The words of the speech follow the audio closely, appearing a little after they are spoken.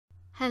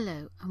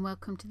Hello and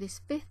welcome to this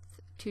 5th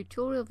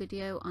tutorial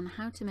video on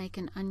how to make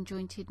an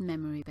unjointed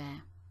memory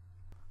bear.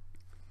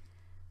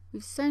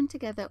 We've sewn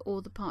together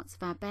all the parts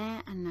of our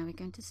bear and now we're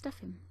going to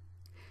stuff him.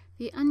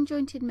 The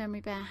unjointed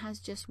memory bear has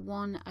just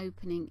one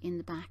opening in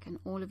the back and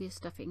all of your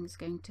stuffing is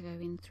going to go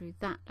in through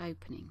that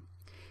opening.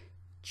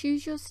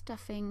 Choose your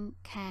stuffing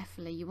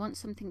carefully. You want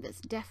something that's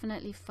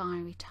definitely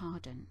fire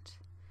retardant,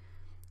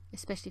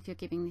 especially if you're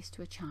giving this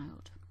to a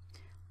child.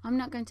 I'm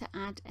not going to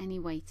add any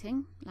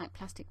weighting like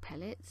plastic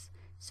pellets,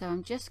 so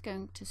I'm just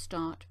going to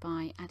start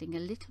by adding a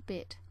little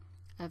bit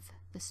of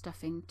the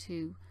stuffing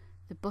to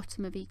the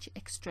bottom of each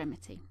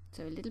extremity,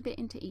 so a little bit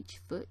into each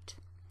foot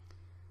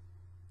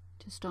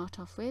to start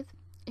off with.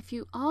 If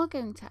you are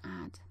going to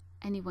add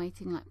any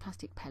weighting like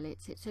plastic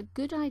pellets, it's a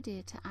good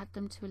idea to add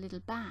them to a little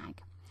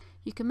bag.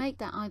 You can make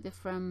that either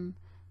from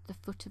the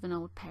foot of an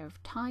old pair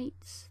of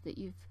tights that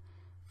you've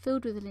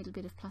filled with a little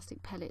bit of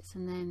plastic pellets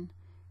and then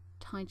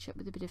tied shut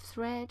with a bit of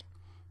thread,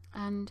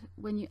 and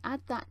when you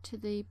add that to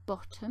the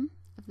bottom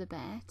of the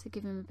bear to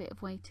give him a bit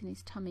of weight in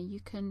his tummy, you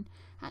can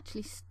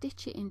actually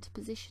stitch it into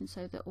position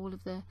so that all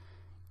of the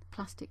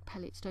plastic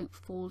pellets don't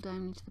fall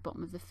down into the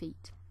bottom of the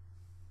feet.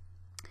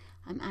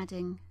 I'm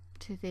adding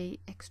to the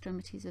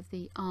extremities of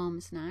the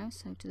arms now,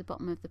 so to the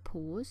bottom of the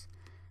paws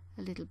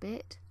a little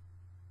bit.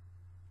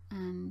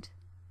 And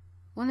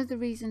one of the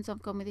reasons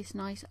I've gone with this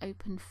nice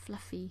open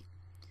fluffy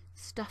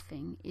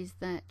stuffing is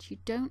that you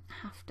don't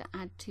have to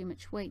add too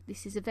much weight.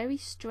 This is a very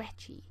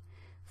stretchy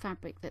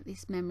fabric that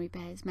this memory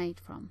bear is made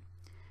from,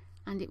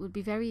 and it would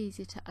be very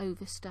easy to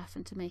overstuff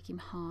and to make him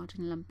hard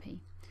and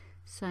lumpy.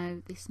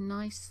 So this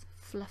nice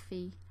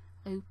fluffy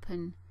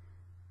open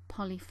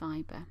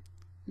polyfiber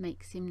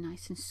makes him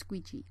nice and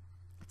squidgy.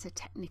 It's a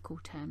technical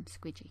term,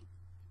 squidgy.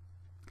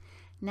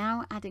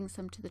 Now adding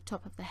some to the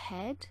top of the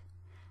head,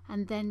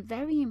 and then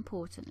very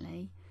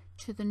importantly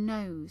to the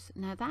nose.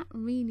 Now that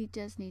really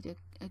does need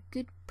a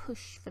good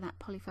push for that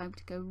polyfiber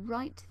to go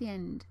right to the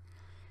end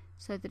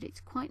so that it's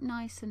quite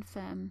nice and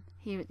firm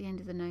here at the end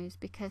of the nose,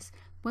 because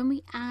when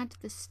we add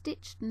the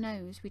stitched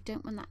nose we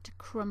don't want that to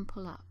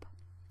crumple up.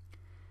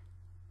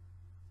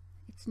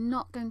 It's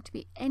not going to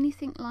be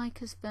anything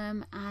like as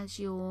firm as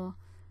your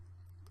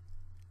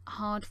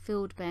hard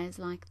filled bears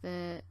like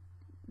the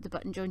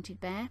button jointed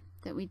bear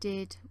that we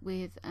did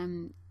with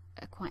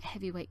a quite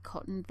heavyweight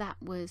cotton. That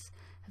was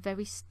a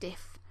very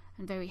stiff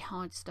and very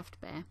hard stuffed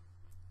bear,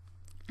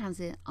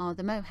 as are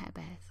the mohair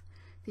bears.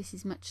 This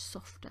is much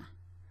softer,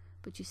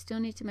 but you still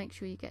need to make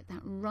sure you get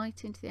that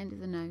right into the end of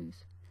the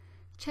nose.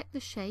 Check the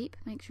shape,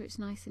 make sure it's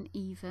nice and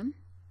even.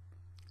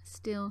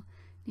 Still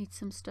need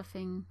some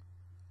stuffing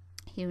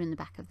here in the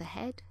back of the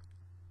head,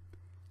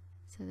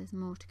 so there's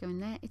more to go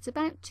in there. It's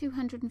about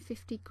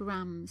 250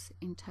 grams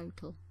in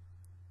total,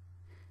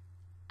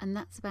 and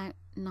that's about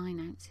 9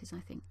 ounces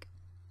I think.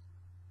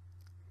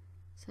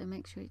 So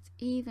make sure it's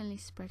evenly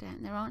spread out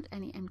and there aren't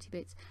any empty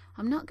bits.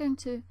 I'm not going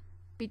to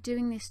be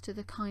doing this to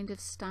the kind of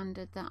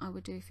standard that I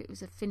would do if it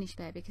was a finished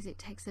bear, because it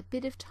takes a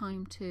bit of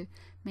time to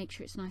make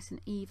sure it's nice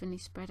and evenly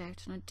spread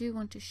out, and I do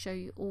want to show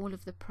you all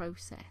of the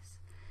process.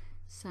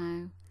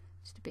 So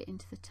just a bit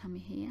into the tummy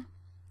here,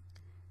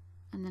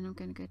 and then I'm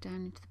going to go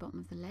down into the bottom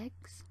of the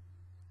legs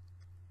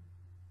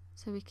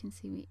so we can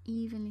see we're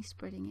evenly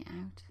spreading it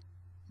out.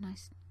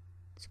 Nice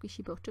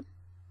squishy bottom.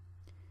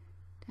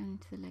 Down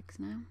into the legs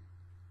now.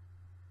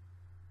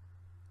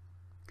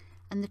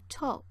 And the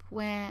top,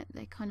 where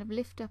they kind of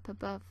lift up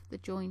above the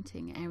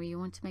jointing area, you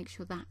want to make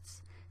sure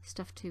that's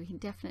stuffed too. He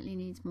definitely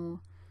needs more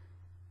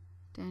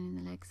down in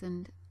the legs,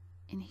 and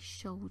in his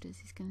shoulders.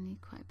 He's going to need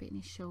quite a bit in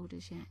his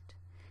shoulders yet.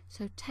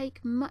 So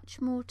take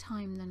much more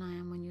time than I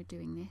am when you're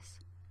doing this.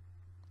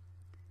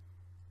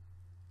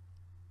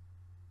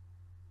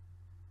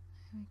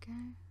 There we go.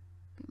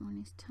 A bit more in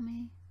his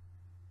tummy.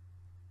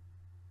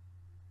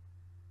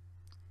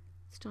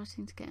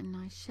 Starting to get a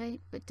nice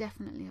shape, but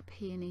definitely up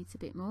here needs a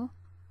bit more.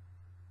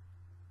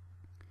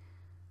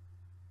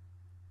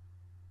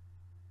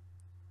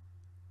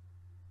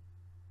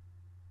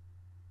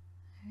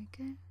 There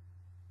we go.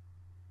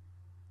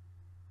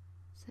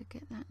 So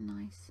get that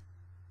nice,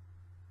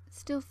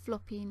 still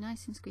floppy,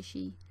 nice and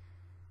squishy,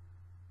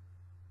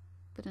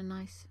 but a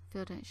nice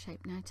filled out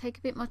shape. Now take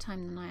a bit more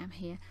time than I am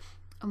here,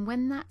 and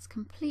when that's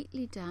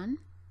completely done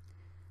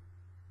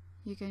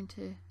you're going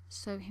to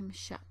sew him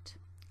shut,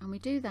 and we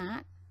do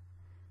that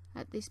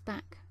at this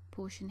back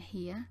portion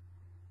here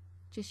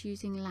just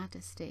using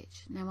ladder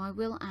stitch. Now I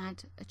will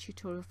add a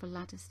tutorial for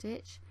ladder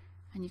stitch,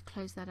 and you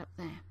close that up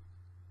there.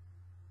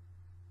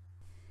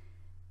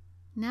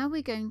 Now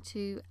we're going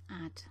to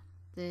add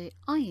the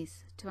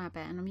eyes to our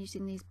bear, and I'm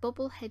using these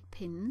bobble head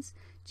pins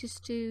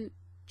just to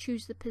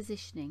choose the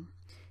positioning.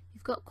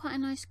 You've got quite a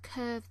nice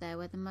curve there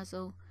where the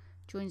muzzle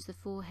joins the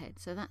forehead,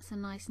 so that's a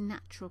nice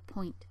natural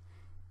point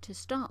to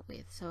start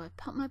with. So I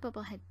pop my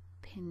bobble head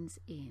pins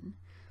in.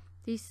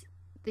 This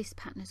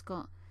pattern has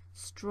got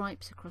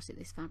stripes across it,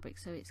 this fabric,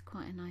 so it's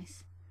quite a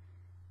nice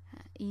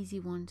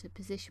easy one to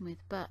position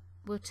with, but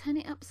we'll turn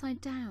it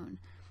upside down,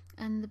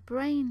 and the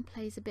brain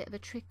plays a bit of a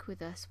trick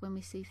with us when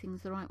we see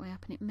things the right way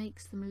up, and it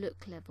makes them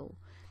look level.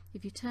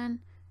 If you turn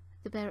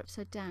the bear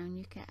upside down,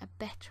 you get a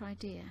better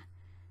idea.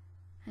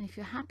 And if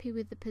you're happy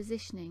with the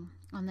positioning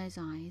on those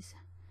eyes,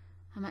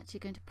 I'm actually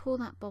going to pull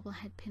that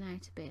bobblehead pin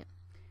out a bit,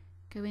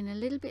 go in a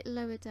little bit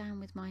lower down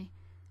with my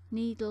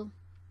needle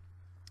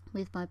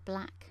with my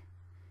black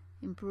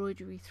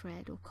embroidery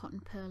thread or cotton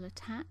pearl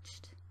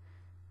attached.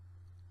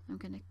 I'm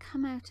going to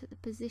come out at the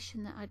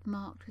position that I'd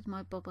marked with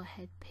my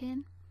bobblehead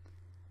pin,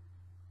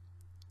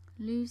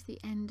 lose the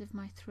end of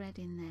my thread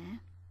in there,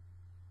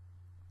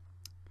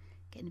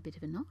 getting a bit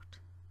of a knot,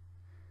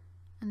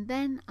 and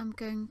then I'm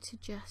going to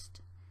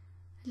just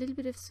a little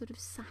bit of sort of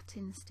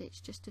satin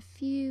stitch, just a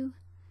few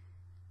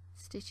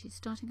stitches,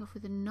 starting off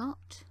with a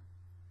knot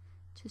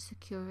to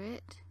secure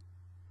it,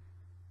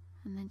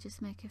 and then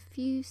just make a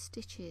few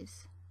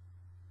stitches.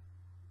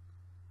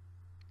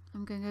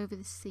 I'm going over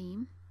the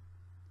seam,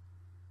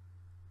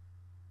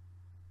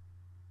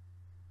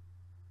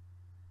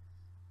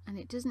 and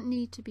it doesn't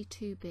need to be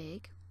too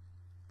big.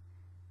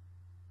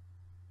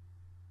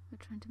 We're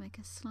trying to make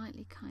a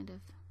slightly kind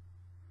of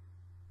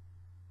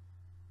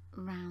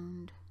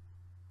round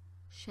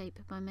shape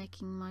by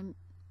making my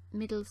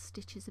middle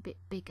stitches a bit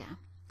bigger,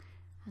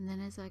 and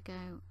then as I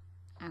go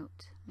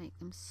out make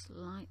them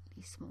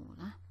slightly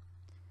smaller.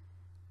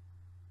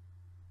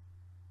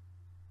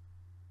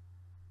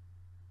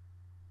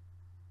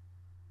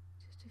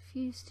 Just a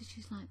few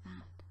stitches like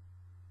that,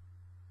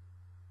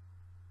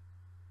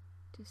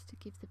 just to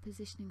give the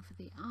positioning for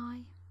the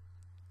eye.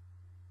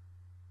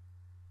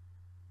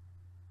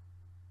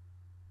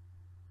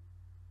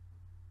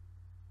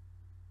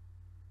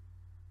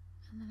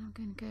 And then I'm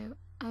going to go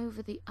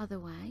over the other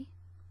way.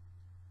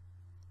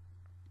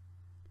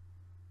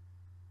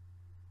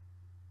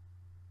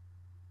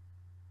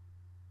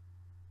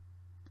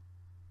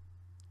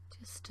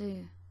 Just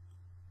to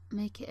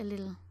make it a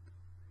little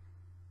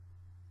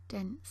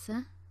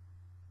denser.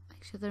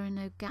 Make sure there are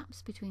no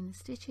gaps between the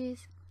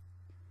stitches.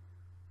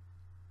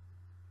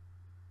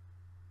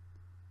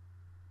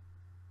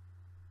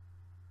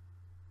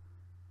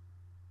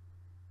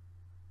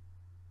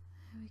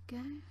 There we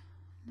go,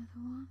 another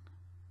one.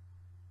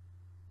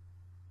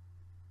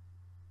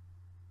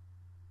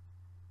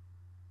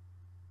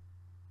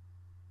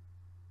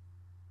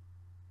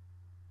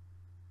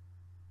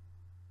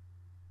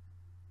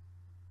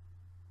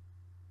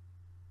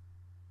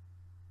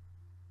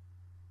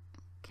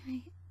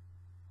 Okay,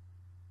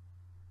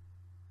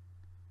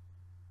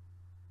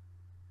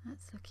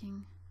 that's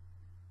looking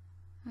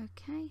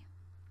okay.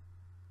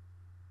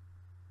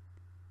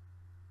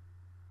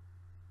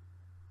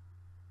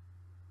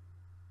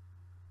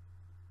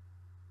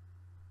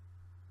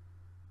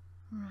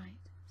 Right,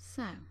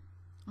 so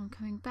I'm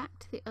coming back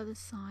to the other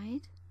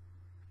side.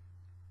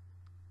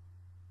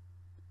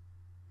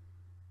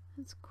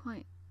 That's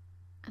quite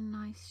a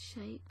nice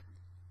shape,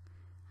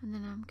 and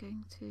then I'm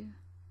going to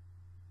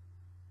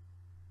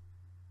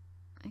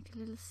make a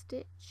little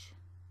stitch,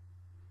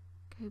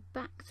 go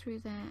back through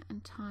there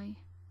and tie,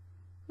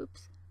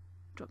 oops,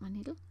 drop my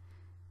needle,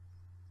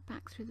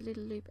 back through the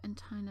little loop and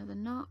tie another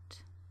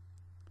knot,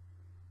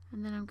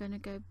 and then I'm going to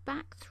go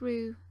back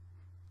through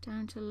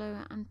down to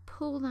lower and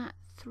pull that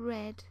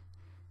thread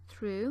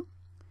through,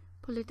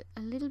 pull it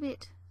a little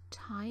bit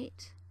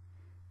tight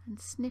and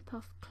snip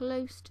off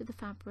close to the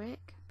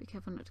fabric. Be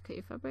careful not to cut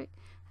your fabric,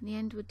 and the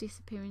end would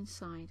disappear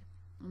inside,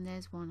 and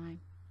there's one eye.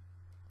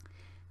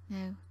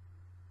 Now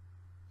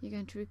you're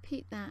going to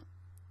repeat that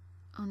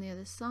on the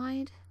other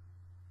side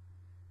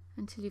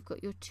until you've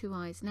got your two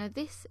eyes. Now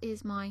this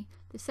is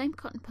the same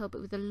cotton pearl but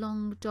with a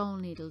long doll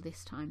needle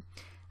this time,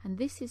 and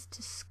this is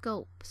to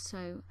sculpt.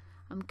 So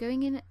I'm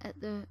going in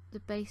at the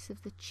base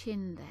of the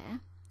chin there,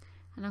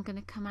 and I'm going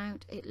to come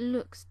out. It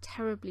looks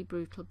terribly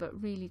brutal,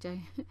 but really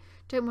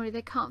don't worry,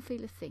 they can't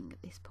feel a thing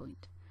at this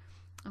point.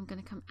 I'm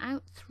going to come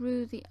out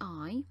through the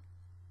eye,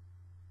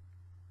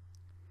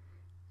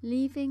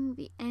 leaving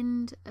the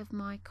end of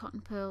my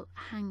cotton pearl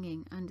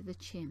hanging under the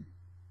chin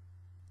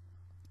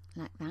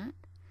like that,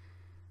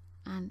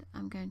 and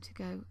I'm going to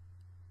go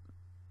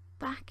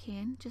back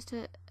in just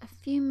a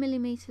few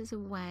millimeters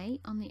away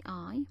on the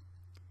eye.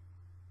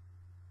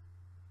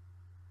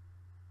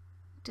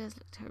 It does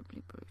look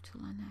terribly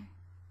brutal, I know.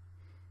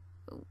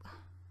 Oh,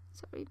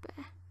 sorry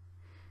bear.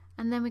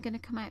 And then we're going to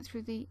come out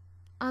through the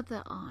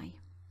other eye.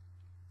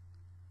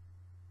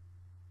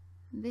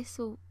 This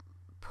will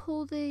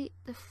pull the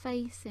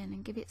face in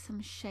and give it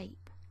some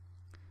shape.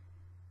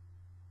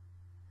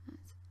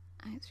 That's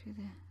out through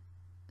the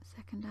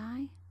second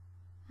eye.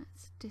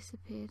 That's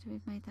disappeared.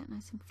 We've made that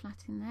nice and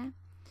flat in there.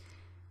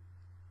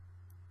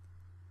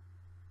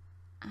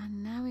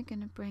 And now we're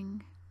going to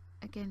bring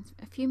again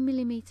a few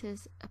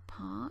millimeters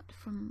apart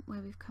from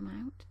where we've come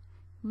out.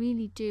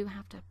 Really do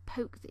have to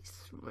poke this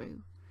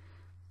through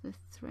the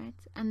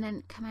threads, and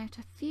then come out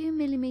a few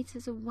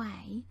millimeters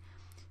away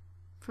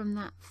from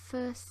that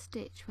first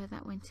stitch where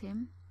that went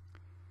in.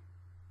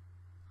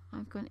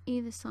 I've gone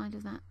either side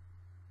of that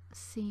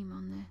seam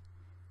on the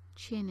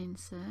chin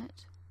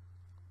insert,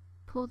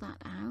 pull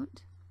that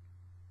out,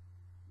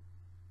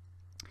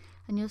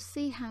 and you'll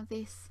see how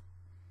this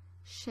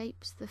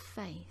shapes the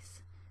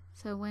face.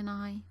 So when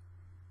I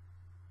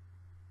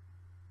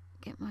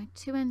get my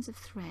two ends of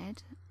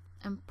thread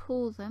and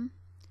pull them,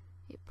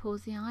 it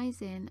pulls the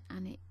eyes in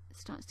and it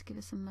starts to give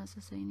us some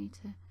muzzle, so you need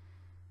to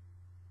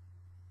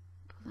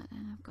pull that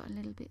in. I've got a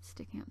little bit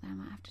sticking up there, I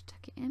might have to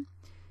tuck it in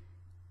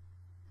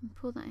and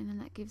pull that in, and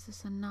that gives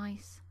us a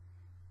nice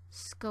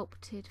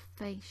sculpted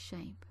face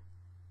shape.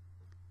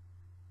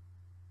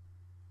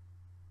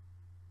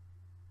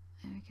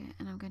 There we go.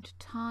 And I'm going to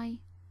tie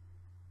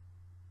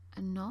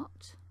a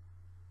knot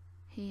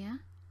here,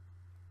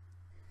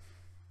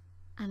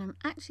 and I'm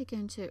actually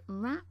going to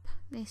wrap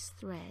this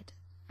thread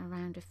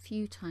around a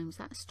few times.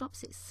 That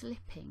stops it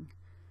slipping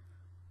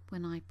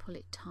when I pull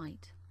it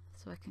tight,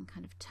 so I can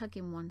kind of tug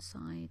in one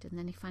side, and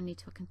then if I need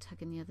to I can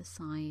tug in the other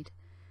side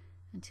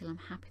until I'm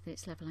happy that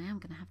it's level. I am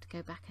going to have to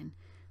go back, and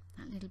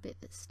that little bit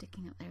that's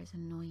sticking up there is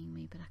annoying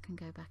me, but I can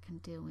go back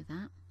and deal with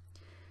that.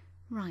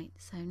 Right,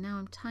 so now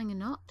I'm tying a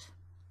knot.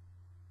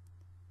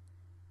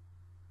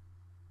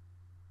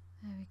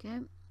 There we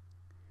go.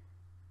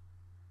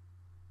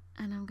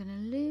 And I'm going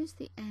to lose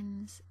the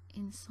ends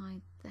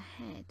inside the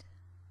head.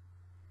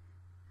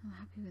 I'm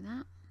happy with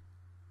that.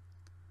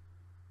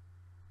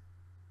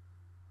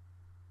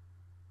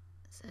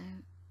 So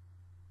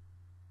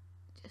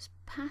just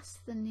pass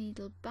the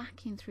needle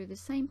back in through the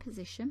same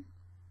position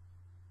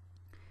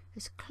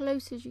as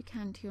close as you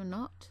can to your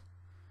knot,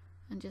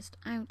 and just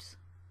out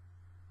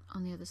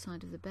on the other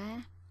side of the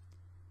bear.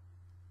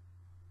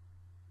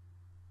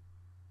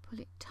 Pull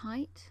it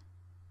tight.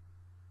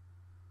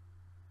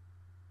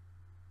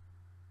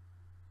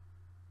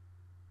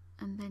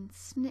 And then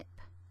snip,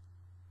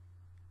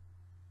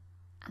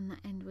 and that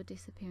end will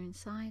disappear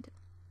inside,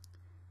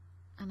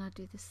 and I'll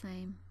do the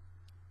same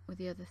with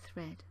the other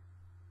thread.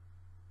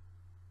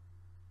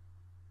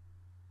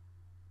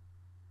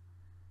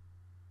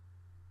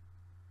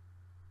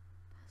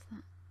 Pass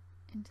that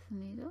into the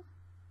needle.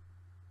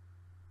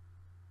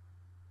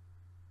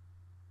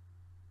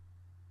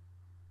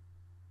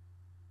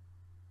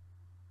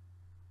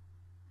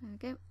 There we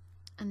go.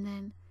 And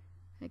then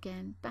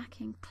again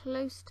back in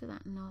close to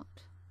that knot,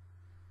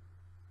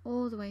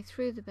 all the way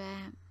through the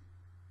bear.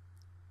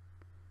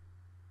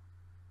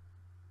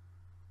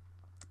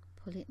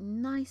 Pull it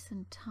nice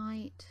and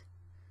tight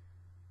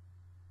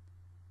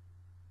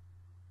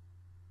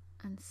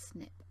and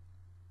snip.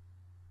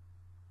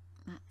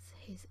 That's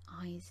his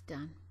eyes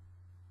done.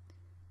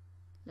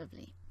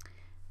 Lovely.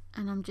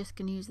 And I'm just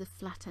going to use the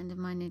flat end of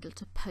my needle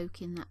to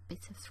poke in that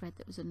bit of thread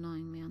that was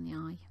annoying me on the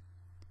eye.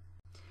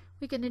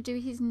 We're going to do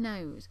his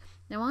nose.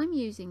 Now I'm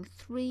using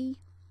 3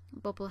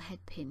 bobblehead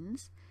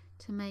pins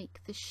to make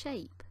the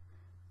shape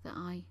that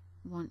I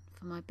want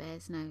for my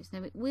bear's nose.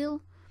 Now it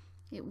will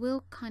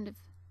kind of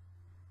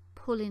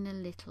pull in a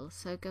little,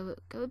 so go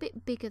a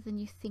bit bigger than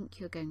you think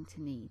you're going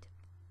to need,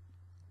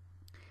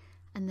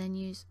 and then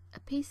use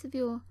a piece of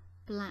your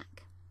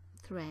black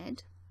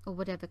thread or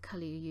whatever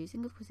colour you're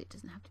using. Of course it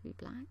doesn't have to be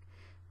black.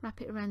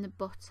 Wrap it around the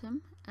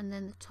bottom and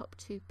then the top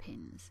 2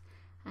 pins,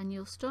 and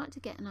you'll start to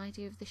get an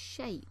idea of the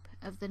shape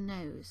of the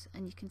nose,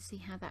 and you can see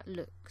how that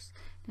looks.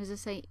 Now, as I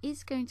say,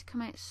 it's going to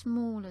come out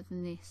smaller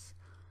than this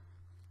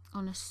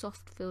on a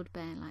soft filled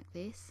bear like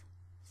this,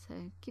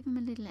 so give him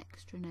a little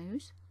extra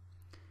nose,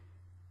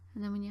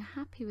 and then when you're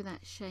happy with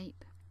that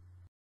shape,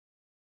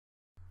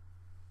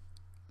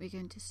 we're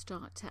going to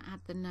start to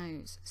add the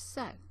nose.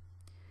 So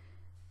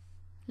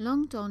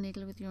long doll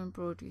needle with your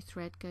embroidery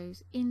thread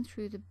goes in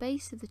through the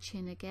base of the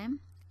chin again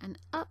and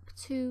up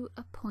to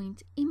a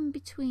point in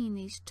between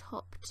these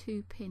top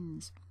 2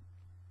 pins.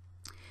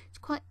 It's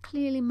quite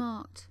clearly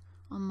marked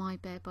on my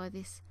bear by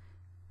this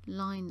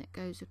line that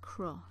goes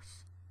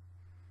across.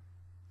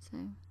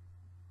 So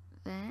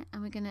there,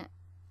 and we're going to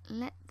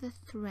let the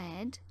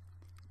thread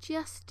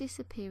just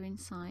disappear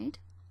inside,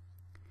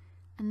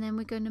 and then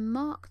we're going to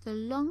mark the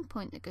long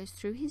point that goes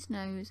through his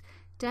nose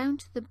down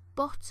to the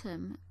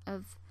bottom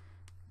of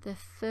the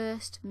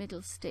first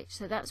middle stitch.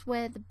 So that's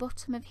where the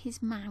bottom of his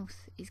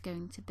mouth is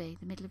going to be,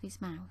 the middle of his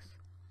mouth.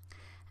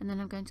 And then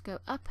I'm going to go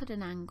up at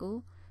an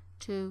angle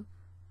to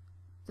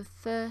the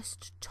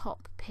first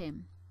top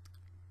pin,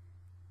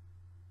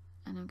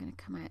 and I'm going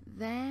to come out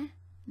there.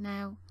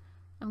 Now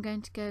I'm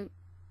going to go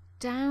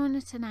down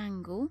at an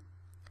angle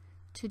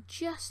to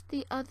just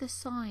the other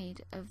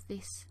side of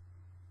this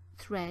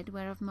thread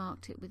where I've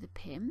marked it with a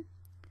pin,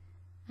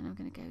 and I'm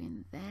going to go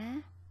in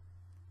there,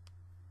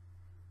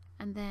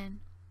 and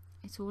then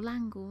it's all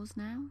angles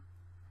now.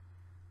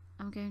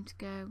 I'm going to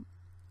go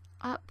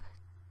up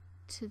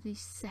to the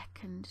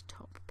second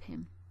top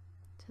pin,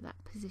 to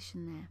that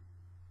position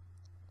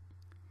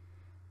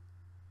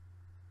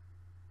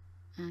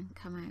there, and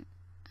come out,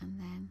 and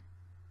then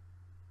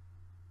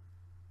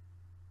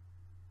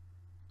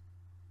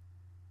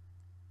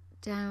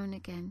down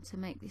again to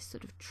make this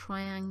sort of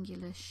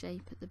triangular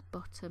shape at the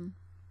bottom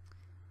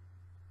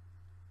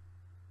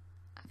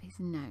of his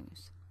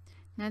nose.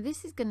 Now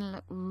this is going to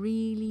look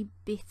really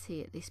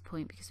bitty at this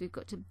point because we've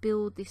got to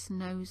build this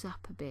nose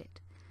up a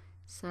bit.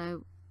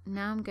 So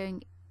now I'm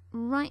going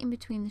right in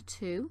between the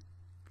two.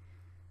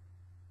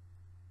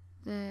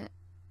 The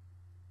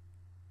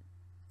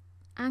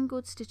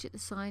angled stitch at the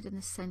side and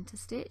the center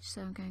stitch,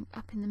 so I'm going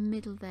up in the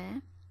middle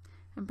there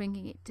and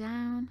bringing it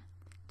down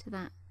to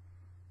that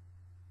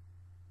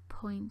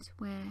point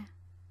where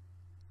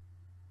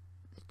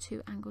the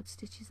two angled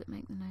stitches that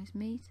make the nose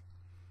meet,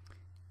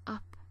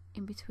 up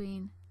in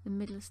between the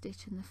middle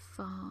stitch and the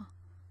far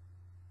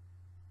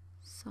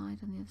side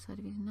on the other side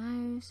of his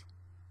nose.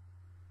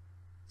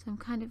 So I'm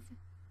kind of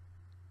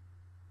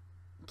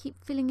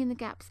keep filling in the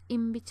gaps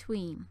in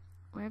between.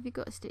 Wherever you've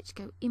got a stitch,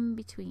 go in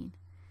between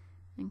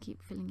and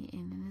keep filling it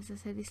in. And as I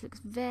say, this looks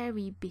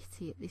very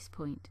bitty at this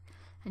point,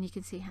 and you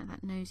can see how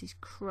that nose is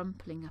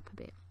crumpling up a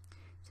bit.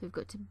 So we've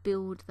got to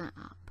build that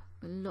up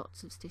with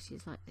lots of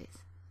stitches like this.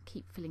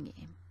 Keep filling it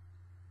in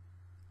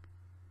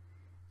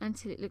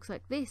until it looks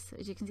like this.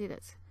 As you can see,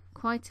 that's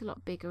quite a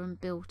lot bigger and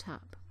built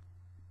up.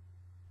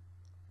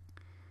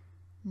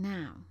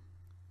 Now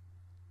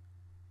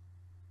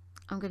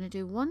I'm going to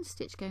do one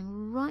stitch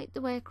going right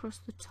the way across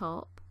the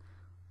top,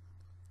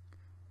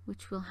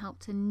 which will help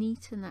to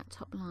neaten that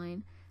top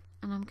line,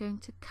 and I'm going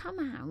to come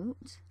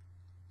out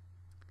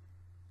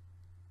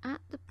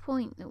at the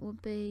point that will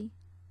be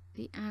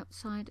the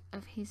outside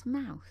of his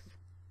mouth,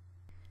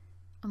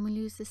 and we'll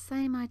use the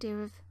same idea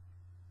of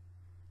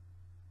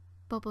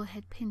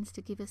bobblehead pins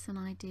to give us an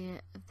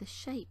idea of the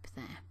shape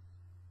there,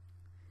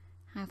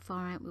 how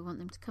far out we want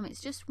them to come.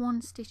 It's just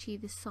one stitch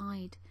either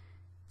side,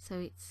 so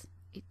it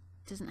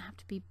doesn't have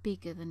to be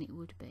bigger than it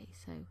would be.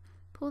 So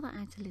pull that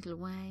out a little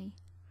way,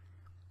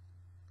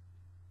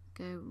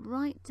 go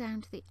right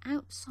down to the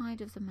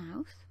outside of the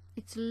mouth.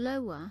 It's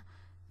lower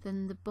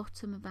than the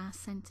bottom of our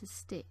center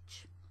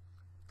stitch,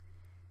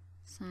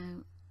 so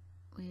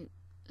we're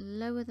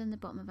lower than the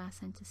bottom of our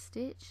center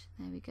stitch.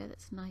 There we go,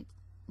 that's a nice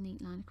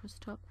neat line across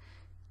the top.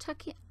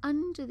 Tuck it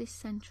under this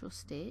central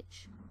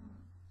stitch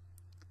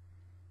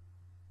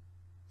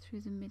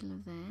through the middle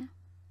of there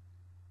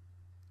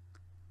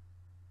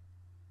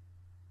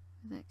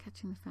without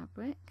catching the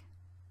fabric,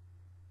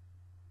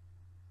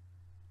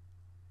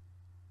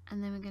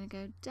 and then we're going to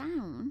go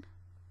down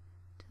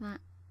to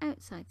that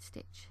outside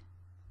stitch.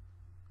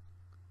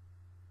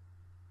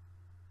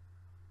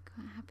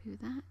 Quite happy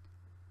with that.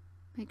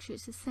 Make sure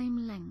it's the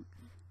same length.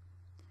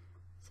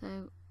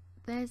 So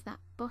there's that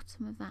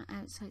bottom of that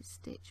outside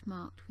stitch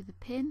marked with a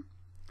pin,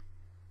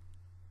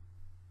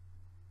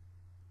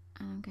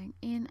 and I'm going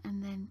in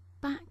and then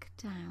back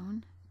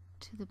down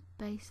to the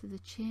base of the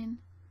chin,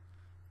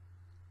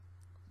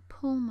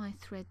 pull my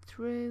thread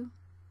through,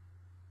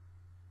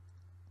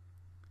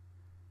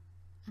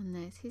 and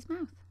there's his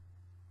mouth.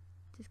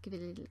 Just give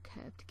it a little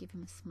curve to give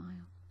him a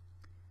smile.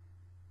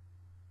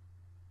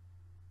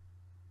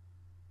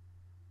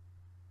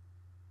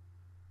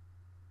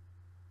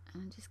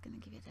 And I'm just going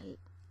to give it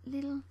a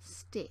little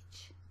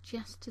stitch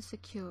just to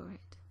secure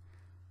it,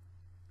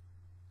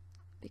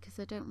 because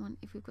I don't want,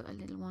 if we've got a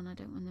little one, I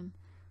don't want them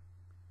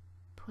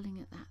pulling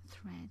at that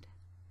thread.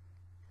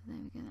 So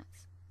there we go,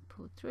 that's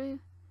pulled through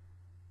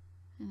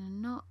in a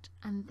knot,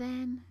 and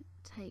then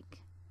take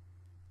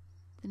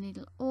the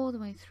needle all the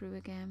way through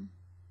again,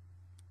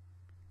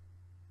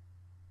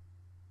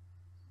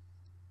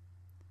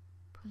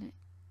 pull it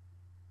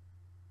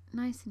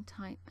nice and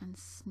tight and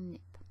snip.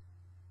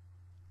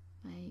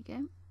 There you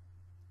go.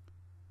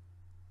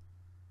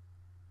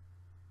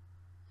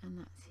 And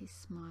that's his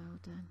smile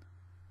done.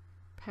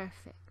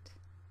 Perfect.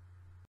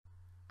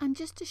 And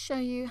just to show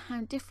you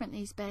how different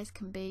these bears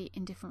can be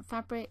in different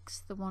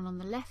fabrics, the one on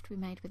the left we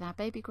made with our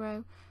baby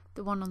grow,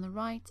 the one on the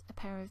right a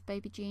pair of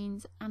baby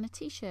jeans, and a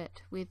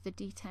t-shirt with the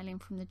detailing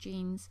from the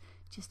jeans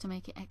just to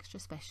make it extra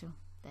special.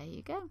 There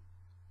you go.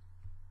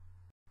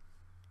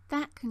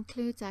 That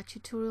concludes our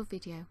tutorial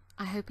video.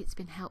 I hope it's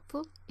been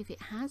helpful. If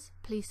it has,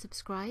 please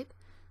subscribe.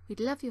 We'd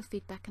love your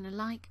feedback and a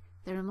like.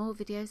 There are more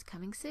videos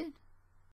coming soon.